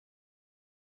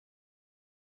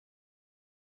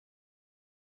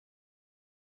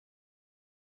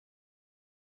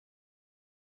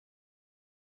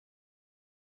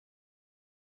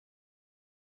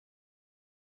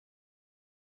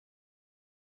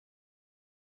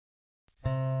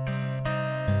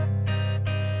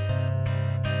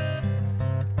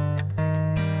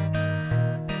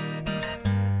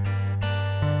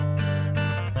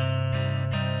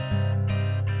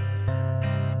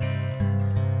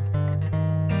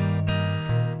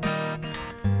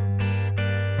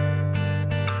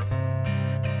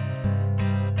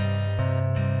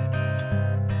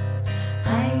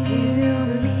you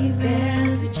believe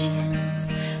there's a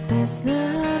chance? There's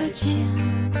not a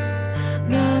chance,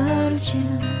 not a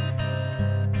chance.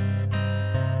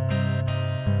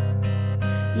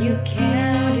 You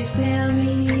can't spare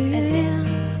me a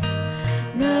dance.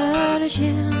 Not a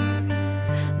chance,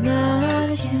 not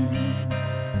a chance.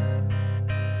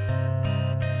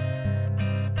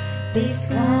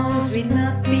 These ones will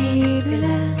not be the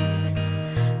last.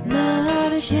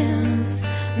 Not a chance,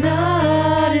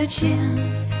 not a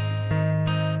chance.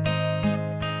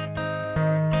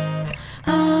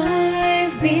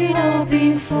 I've been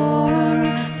hoping for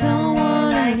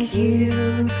someone like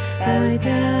you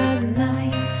 5,000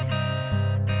 nights.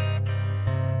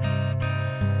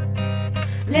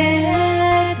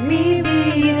 Let me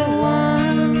be the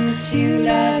one to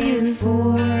love you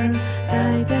for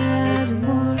 5,000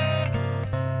 more.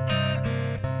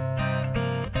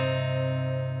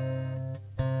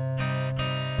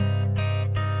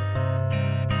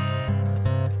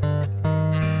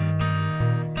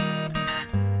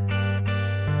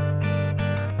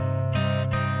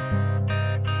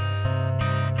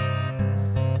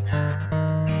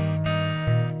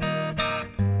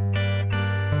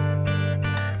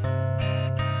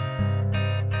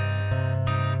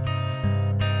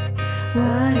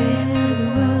 What if the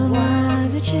world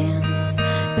was a chance?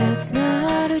 That's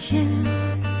not a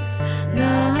chance,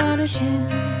 not a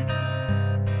chance.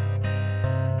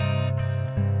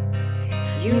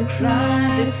 You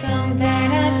cried the song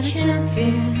that I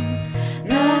chanted.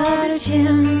 Not a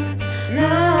chance,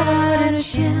 not a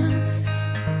chance.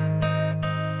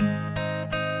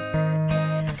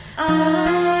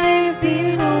 I've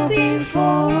been hoping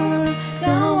for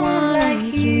someone like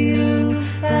you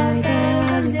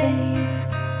 5,000 days.